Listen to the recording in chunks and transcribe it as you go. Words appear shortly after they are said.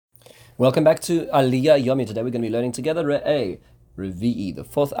Welcome back to Aliyah Yomi. Today we're going to be learning together Revi'i, the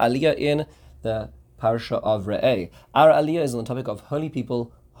fourth Aliyah in the Parasha of Re'eh. Our Aliyah is on the topic of holy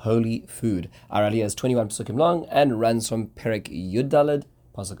people, holy food. Our Aliyah is 21 Pesukim long and runs from Perek Yud Daled,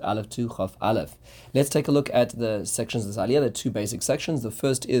 Pasuk Aleph to Chaf Aleph. Let's take a look at the sections of this Aliyah. There are two basic sections. The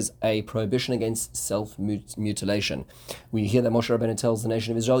first is a prohibition against self-mutilation. We hear that Moshe Rabbeinu tells the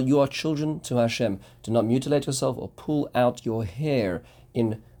nation of Israel, "You are children to Hashem. Do not mutilate yourself or pull out your hair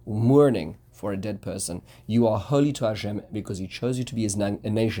in mourning for a dead person. You are holy to Hashem because He chose you to be His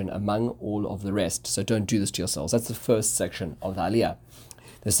nation among all of the rest. So don't do this to yourselves." That's the first section of the Aliyah.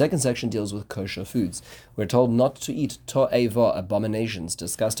 The second section deals with kosher foods. We're told not to eat to'eva, abominations,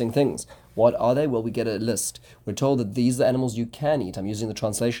 disgusting things. What are they? Well, we get a list. We're told that these are the animals you can eat. I'm using the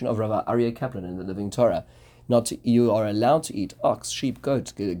translation of Rabbi Aryeh Kaplan in the Living Torah. You are allowed to eat ox, sheep,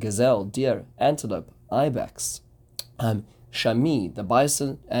 goat, gazelle, deer, antelope, ibex, shami, the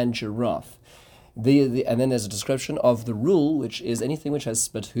bison, and giraffe. And then there's a description of the rule, which is anything which has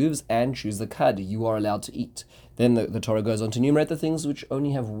split hooves and chews the cud, you are allowed to eat. Then the Torah goes on to enumerate the things which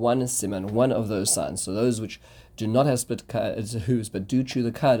only have one siman, one of those signs. So those which do not have split hooves but do chew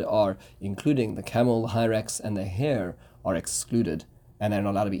the cud are, including the camel, the hyrax, and the hare, are excluded, and they're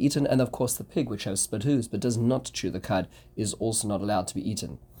not allowed to be eaten. And of course the pig, which has split hooves but does not chew the cud, is also not allowed to be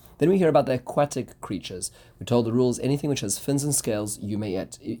eaten. Then we hear about the aquatic creatures. We're told the rules: anything which has fins and scales, you may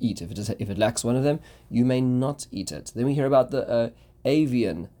eat. If it lacks one of them, you may not eat it. Then we hear about the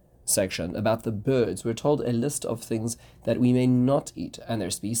avian section, about the birds. We're told a list of things that we may not eat, and their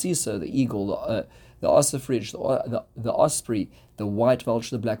species. So the eagle, the ossifrage, the osprey, the white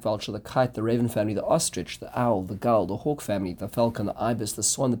vulture, the black vulture, the kite, the raven family, the ostrich, the owl, the gull, the hawk family, the falcon, the ibis, the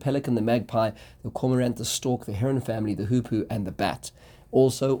swan, the pelican, the magpie, the cormorant, the stork, the heron family, the hoopoe, and the bat.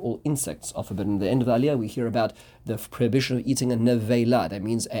 Also, all insects are forbidden. At the end of the Aliyah, we hear about the prohibition of eating a nevela. That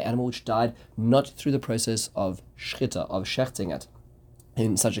means an animal which died not through the process of shchita, of shechting it.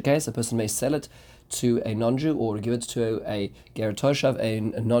 In such a case, a person may sell it to a non-Jew or give it to a ger toshav, a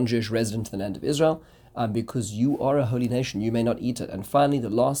non-Jewish resident of the land of Israel, because you are a holy nation. You may not eat it. And finally, the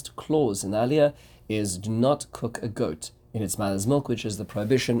last clause in the Aliyah is do not cook a goat in its mother's milk, which is the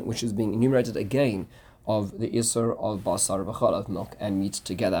prohibition which is being enumerated again of the Isur of Basar V'chol, of milk and meat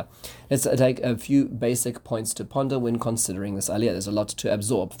together. Let's take a few basic points to ponder when considering this Aliyah. There's a lot to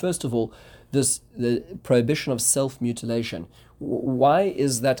absorb. First of all, the prohibition of self-mutilation. Why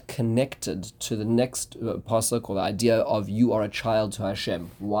is that connected to the next pasuk, or the idea of you are a child to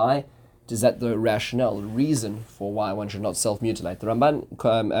Hashem? Why is that the rationale, the reason for why one should not self-mutilate? The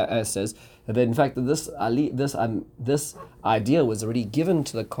Ramban says that in fact this idea was already given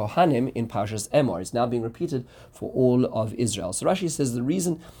to the Kohanim in Parshas Emor. It's now being repeated for all of Israel. So Rashi says the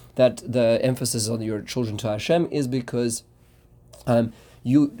reason that the emphasis is on your children to Hashem is because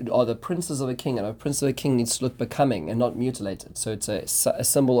you are the princes of a king, and a prince of a king needs to look becoming and not mutilated. So it's a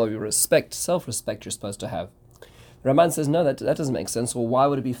symbol of your respect, self-respect you're supposed to have. Ramban says, no, that doesn't make sense. Well, why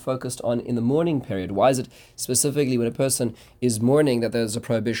would it be focused on in the mourning period? Why is it specifically when a person is mourning that there's a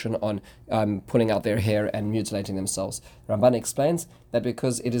prohibition on pulling out their hair and mutilating themselves? Ramban explains that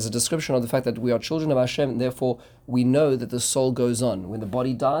because it is a description of the fact that we are children of Hashem, and therefore we know that the soul goes on. When the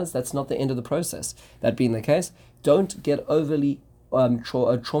body dies, that's not the end of the process. That being the case, don't get overly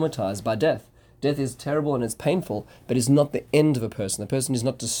traumatized by death. Death is terrible and it's painful, but it's not the end of a person. The person is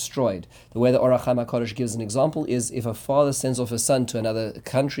not destroyed. The way the Orach HaKodesh gives an example is if a father sends off a son to another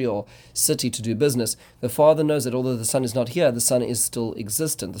country or city to do business, the father knows that although the son is not here, the son is still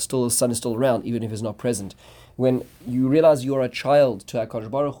existent. The son is still around, even if he's not present. When you realize you are a child to HaKadosh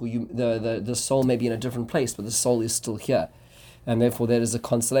Baruch Hu, the soul may be in a different place, but the soul is still here. And therefore there is a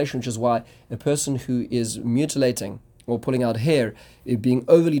consolation, which is why a person who is mutilating or pulling out hair, being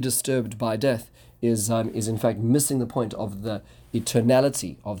overly disturbed by death, is in fact missing the point of the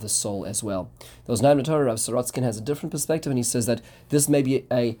eternality of the soul as well. There was Naim Torah, Rav Sorotskin has a different perspective, and he says that this may be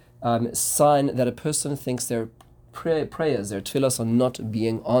a sign that a person thinks their prayers, their tefillos, are not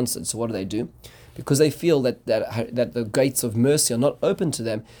being answered. So what do? Because they feel that the gates of mercy are not open to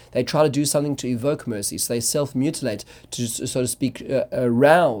them, they try to do something to evoke mercy. So they self-mutilate to, so to speak,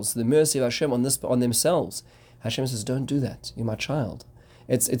 arouse the mercy of Hashem on themselves. Hashem says, don't do that. You're my child.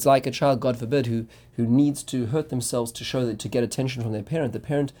 It's like a child, God forbid, who needs to hurt themselves to get attention from their parent. The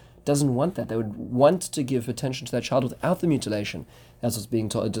parent doesn't want that. They would want to give attention to that child without the mutilation. That's what's being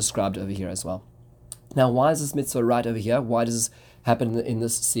described over here as well. Now, why is this mitzvah right over here? Why does this happen in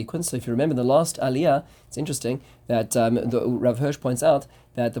this sequence? So if you remember the last Aliyah, it's interesting that Rav Hirsch points out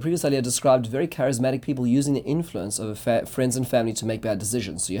that the previous Aliyah described very charismatic people using the influence of friends and family to make bad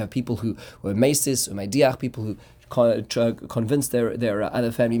decisions. So you have people who were mesis, or mediach, people who convince their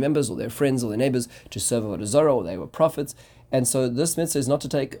other family members or their friends or their neighbors to serve Avodah Zarah, or they were prophets. And so this mitzvah is not to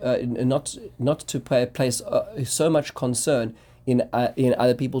take, not to place so much concern in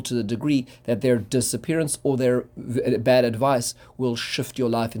other people to the degree that their disappearance or their bad advice will shift your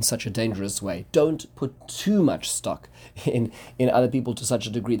life in such a dangerous way. Don't put too much stock in other people to such a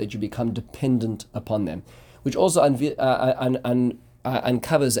degree that you become dependent upon them, which also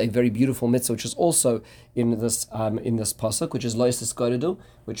uncovers a very beautiful mitzvah, which is also in this pasuk, which is lo yisgodedu,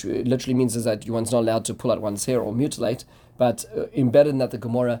 which literally means is that one's not allowed to pull out one's hair or mutilate. But embedded in that, the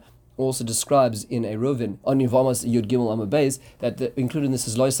Gemara also describes in a Reuven on Yevamos Yud Gimel Amud Beis that included in this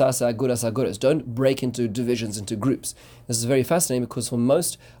is lo yisasa agudas agudas. Don't break into divisions, into groups. This is very fascinating because for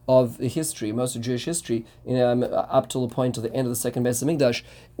most of Jewish history, up till the point of the end of the second Beis Hamikdash,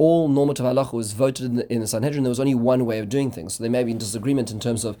 all normative halacha was voted in the Sanhedrin. There was only one way of doing things. So there may be disagreement in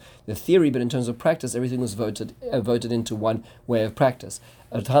terms of the theory, but in terms of practice, everything was voted into one way of practice.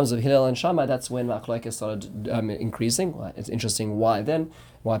 At the times of Hillel and Shammai, that's when machlokes started increasing. It's interesting why then,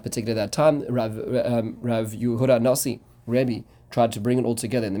 why particularly that time. Rav Yehuda Nasi, Rebbe, tried to bring it all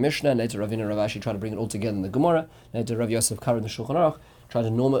together in the Mishnah, and later Ravina Rav Ashi tried to bring it all together in the Gemara, later Rav Yosef Karo in the Shulchan Aruch tried to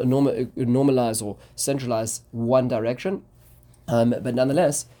normalize or centralize one direction. But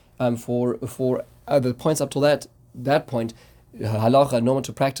nonetheless, for the points up to that point, halacha,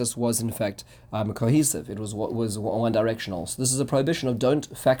 normative practice, was in fact cohesive. It was one directional. So this is a prohibition of don't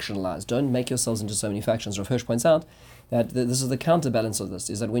factionalize, don't make yourselves into so many factions. Rav Hirsch points out that this is the counterbalance of this,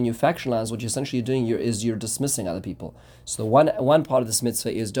 is that when you factionalize, what you're essentially doing you're dismissing other people. So one part of this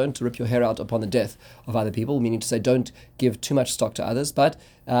mitzvah is don't rip your hair out upon the death of other people, meaning to say don't give too much stock to others, but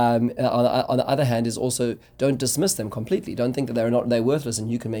on the other hand is also don't dismiss them completely. Don't think that they're worthless and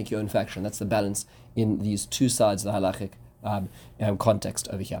you can make your own faction. That's the balance in these two sides of the halachic context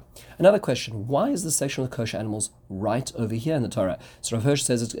over here. Another question: why is the section of kosher animals right over here in the Torah? So Rav Hirsch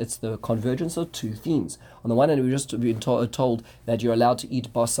says it's the convergence of two themes. On the one hand, we've just been told that you're allowed to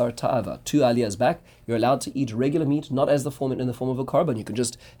eat basar ta'ava. 2 aliyahs back, you're allowed to eat regular meat, not as in the form of a korban. You can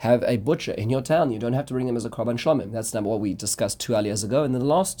just have a butcher in your town. You don't have to bring them as a korban shlomim. That's what we discussed 2 aliyahs ago. And in the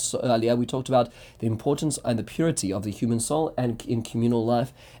last aliyah, we talked about the importance and the purity of the human soul and in communal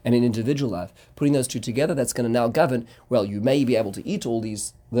life and in individual life. Putting those two together, that's going to now govern, well, you may be able to eat all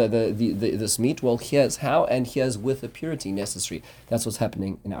these this meat. Well, here's how, and here's with the purity necessary. That's what's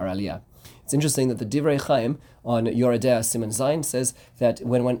happening in our aliyah. It's interesting that the Divrei Chaim on Yoredea Siman Zayin says that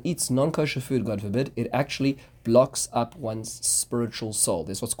when one eats non-kosher food, God forbid, it actually blocks up one's spiritual soul.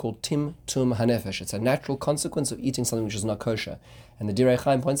 There's what's called tim tum hanefesh. It's a natural consequence of eating something which is not kosher. And the Divrei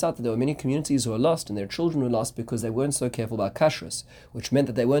Chaim points out that there were many communities who were lost, and their children were lost because they weren't so careful about kashrus, which meant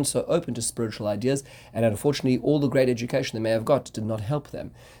that they weren't so open to spiritual ideas, and unfortunately all the great education they may have got did not help them.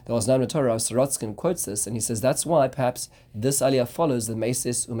 The Oznam Torah, Sorotskin, quotes this, and he says that's why perhaps this aliyah follows the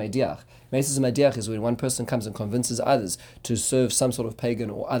Mesis Umediach. Mesis Umediach is when one person comes and convinces others to serve some sort of pagan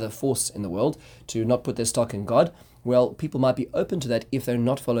or other force in the world, to not put their stock in God. Well, people might be open to that if they're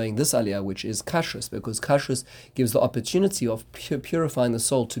not following this aliyah, which is kashrus, because kashrus gives the opportunity of purifying the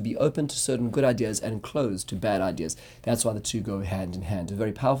soul to be open to certain good ideas and closed to bad ideas. That's why the two go hand in hand. A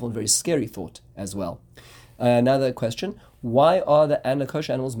very powerful and very scary thought as well. Another question: why are the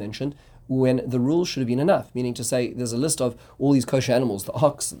kosher animals mentioned when the rules should have been enough? Meaning to say, there's a list of all these kosher animals, the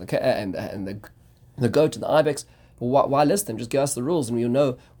ox and the goat and the ibex. But why list them? Just give us the rules and we'll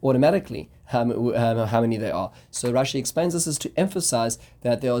know automatically how many there are. So Rashi explains this is to emphasize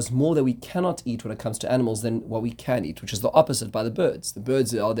that there is more that we cannot eat when it comes to animals than what we can eat, which is the opposite by the birds. The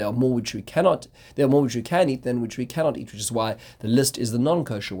birds there are more which we can eat than which we cannot eat, which is why the list is the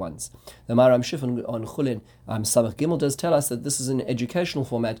non-kosher ones. The Maram Shifon on Chulin Samach Gimel does tell us that this is an educational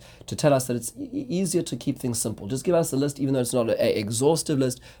format to tell us that it's easier to keep things simple. Just give us the list, even though it's not an exhaustive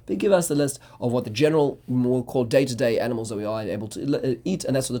list, but give us the list of what the general, more called day-to-day animals that we are able to eat,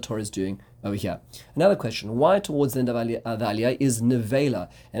 and that's what the Torah is doing over here. Another question: why towards the end of the aliyah is nevela,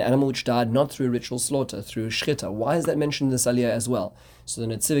 an animal which died not through ritual slaughter, through shchita? Why is that mentioned in this aliyah as well? So the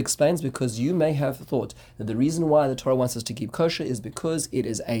Netziv explains, because you may have thought that the reason why the Torah wants us to keep kosher is because it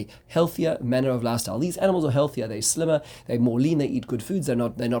is a healthier manner of lifestyle. These animals are healthier, they're slimmer, they're more lean, they eat good foods, they're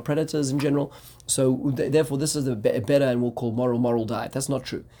not predators in general. So therefore this is a better and we'll call moral diet. That's not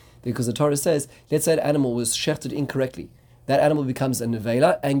true. Because the Torah says, let's say an animal was shechted incorrectly. That animal becomes a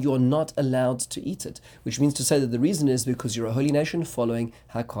nevela, and you're not allowed to eat it. Which means to say that the reason is because you're a holy nation following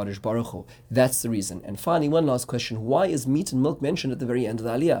HaKadosh Baruch Hu. That's the reason. And finally, one last question: why is meat and milk mentioned at the very end of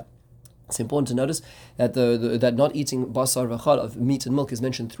the aliyah? It's important to notice that that not eating basar v'chal, of meat and milk, is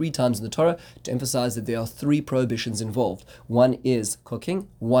mentioned 3 times in the Torah to emphasize that there are 3 prohibitions involved. One is cooking,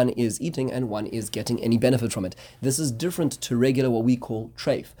 one is eating, and one is getting any benefit from it. This is different to regular, what we call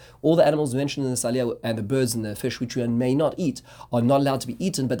treif. All the animals mentioned in this aliyah, and the birds and the fish, which we may not eat, are not allowed to be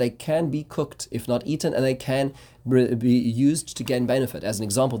eaten, but they can be cooked if not eaten, and they can be used to gain benefit. As an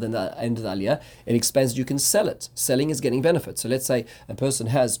example, then the end of the aliyah, it explains that you can sell it. Selling is getting benefit. So let's say a person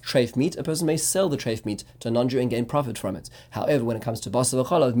has treif meat, a person may sell the treif meat to a non-Jew and gain profit from it. However, when it comes to basar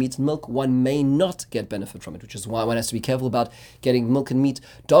v'chal, of meat and milk, one may not get benefit from it, which is why one has to be careful about getting milk and meat,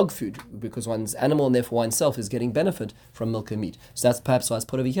 dog food, because one's animal and therefore oneself is getting benefit from milk and meat. So that's perhaps why it's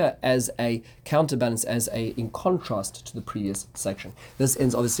put over here as a counterbalance, in contrast to the previous section. This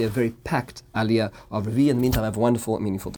ends obviously a very packed aliyah of Revi. In the meantime, have a wonderful and meaningful day.